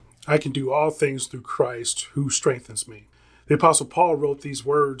I can do all things through Christ who strengthens me. The Apostle Paul wrote these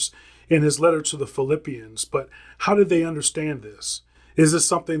words in his letter to the Philippians, but how did they understand this? Is this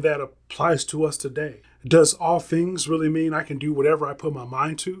something that applies to us today? Does all things really mean I can do whatever I put my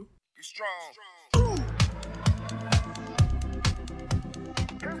mind to? Be strong.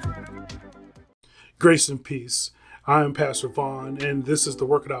 Grace and peace. I am Pastor Vaughn, and this is the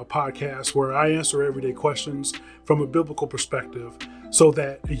Work It Out podcast where I answer everyday questions from a biblical perspective so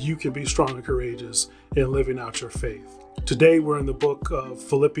that you can be strong and courageous in living out your faith. Today, we're in the book of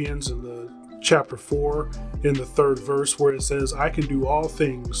Philippians in the chapter 4 in the 3rd verse where it says, I can do all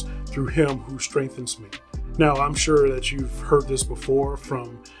things through him who strengthens me. Now, I'm sure that you've heard this before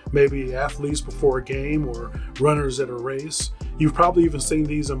from maybe athletes before a game or runners at a race. You've probably even seen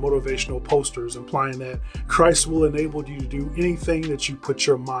these in motivational posters implying that Christ will enable you to do anything that you put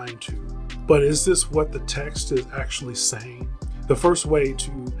your mind to. But is this what the text is actually saying? The first way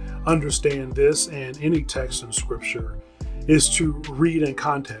to understand this and any text in Scripture is to read in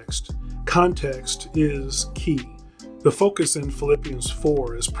context. Context is key. The focus in Philippians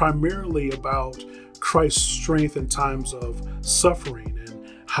 4 is primarily about Christ's strength in times of suffering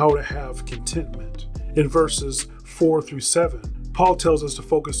and how to have contentment. In verses 4 through 7, Paul tells us to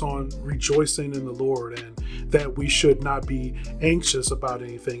focus on rejoicing in the Lord and that we should not be anxious about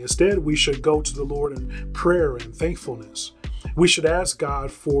anything. Instead, we should go to the Lord in prayer and thankfulness. We should ask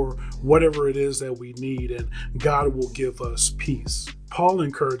God for whatever it is that we need, and God will give us peace. Paul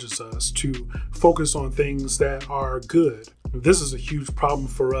encourages us to focus on things that are good. This is a huge problem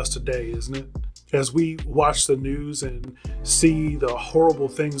for us today, isn't it? As we watch the news and see the horrible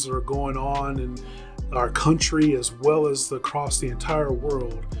things that are going on in our country as well as across the entire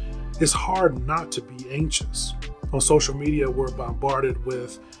world, it's hard not to be anxious. On social media, we're bombarded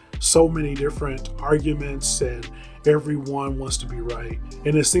with so many different arguments and everyone wants to be right.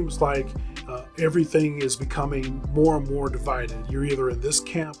 And it seems like everything is becoming more and more divided. You're either in this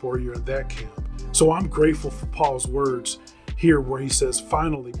camp or you're in that camp. So I'm grateful for Paul's words here where he says,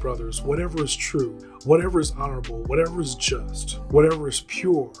 finally, brothers, whatever is true, whatever is honorable, whatever is just, whatever is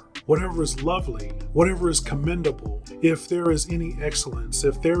pure, whatever is lovely, whatever is commendable, if there is any excellence,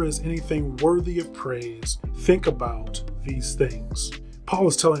 if there is anything worthy of praise, think about these things. Paul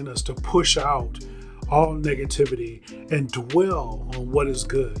is telling us to push out all negativity and dwell on what is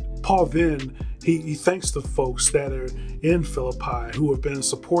good. Paul then, he thanks the folks that are in Philippi who have been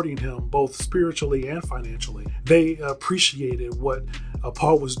supporting him both spiritually and financially. They appreciated what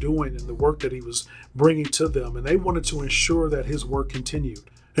Paul was doing and the work that he was bringing to them, and they wanted to ensure that his work continued.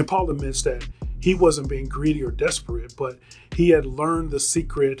 And Paul admits that he wasn't being greedy or desperate, but he had learned the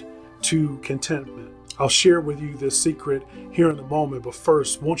secret to contentment. I'll share with you this secret here in a moment, but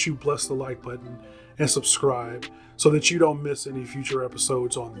first, won't you bless the like button and subscribe so that you don't miss any future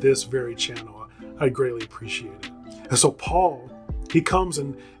episodes on this very channel. I greatly appreciate it. And so Paul, he comes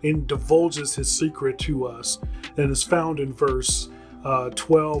and divulges his secret to us, and is found in verse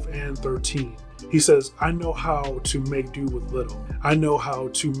 12 and 13. He says, I know how to make do with little. I know how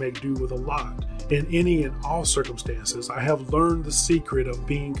to make do with a lot. In any and all circumstances, I have learned the secret of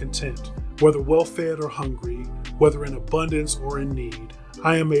being content. Whether well-fed or hungry, whether in abundance or in need,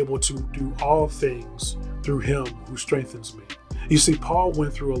 I am able to do all things through him who strengthens me. You see, Paul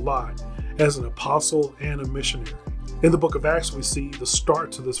went through a lot as an apostle and a missionary. In the book of Acts, we see the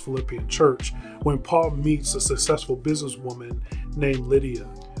start to this Philippian church when Paul meets a successful businesswoman named Lydia.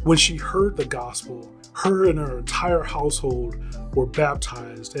 When she heard the gospel, her and her entire household were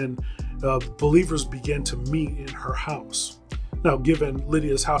baptized, and believers began to meet in her house. Now, given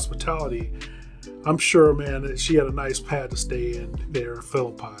Lydia's hospitality, I'm sure, man, that she had a nice pad to stay in there in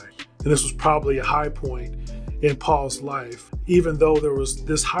Philippi. And this was probably a high point in Paul's life. Even though there was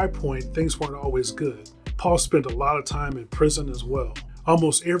this high point, things weren't always good. Paul spent a lot of time in prison as well.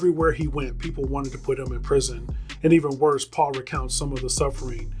 Almost everywhere he went, people wanted to put him in prison. And even worse, Paul recounts some of the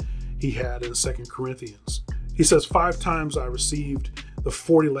suffering he had in 2 Corinthians. He says, 5 times I received the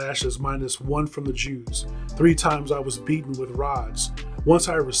 40 lashes minus 1 from the Jews. 3 times I was beaten with rods. Once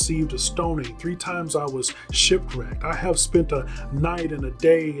I received a stoning. 3 times I was shipwrecked. I have spent a night and a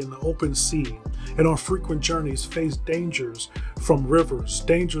day in the open sea, and on frequent journeys faced dangers from rivers,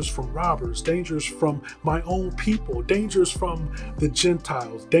 dangers from robbers, dangers from my own people, dangers from the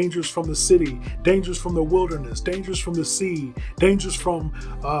Gentiles, dangers from the city, dangers from the wilderness, dangers from the sea, dangers from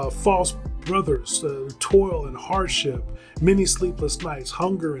false brothers, toil and hardship, many sleepless nights,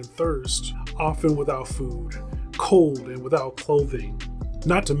 hunger and thirst, often without food, cold and without clothing.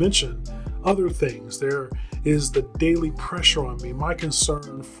 Not to mention other things. There is the daily pressure on me, my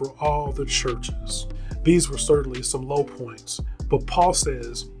concern for all the churches. These were certainly some low points, but Paul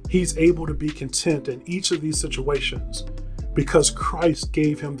says He's able to be content in each of these situations because Christ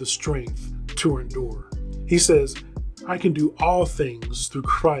gave him the strength to endure. He says, I can do all things through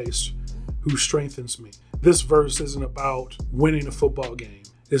Christ who strengthens me. This verse isn't about winning a football game.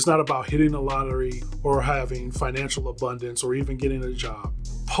 It's not about hitting the lottery or having financial abundance or even getting a job.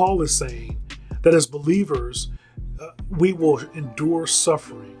 Paul is saying that as believers, we will endure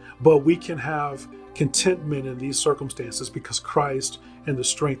suffering, but we can have contentment in these circumstances because Christ and the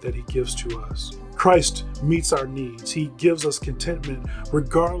strength that he gives to us. Christ meets our needs. He gives us contentment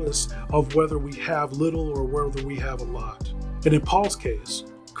regardless of whether we have little or whether we have a lot. And in Paul's case,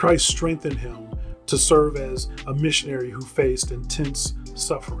 Christ strengthened him to serve as a missionary who faced intense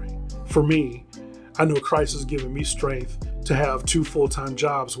suffering. For me, I know Christ has given me strength to have 2 full-time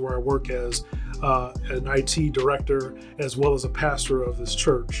jobs where I work as an IT director as well as a pastor of this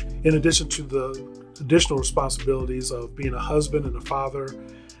church, in addition to the additional responsibilities of being a husband and a father.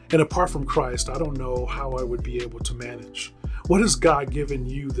 And apart from Christ, I don't know how I would be able to manage. What has God given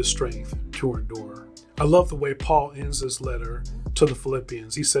you the strength to endure? I love the way Paul ends this letter to the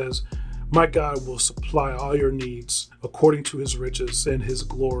Philippians. He says, my God will supply all your needs according to his riches and his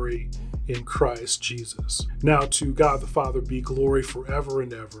glory in Christ Jesus. Now to God the Father be glory forever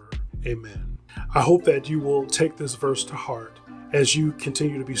and ever. Amen. I hope that you will take this verse to heart as you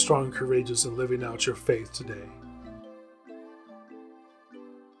continue to be strong and courageous in living out your faith today.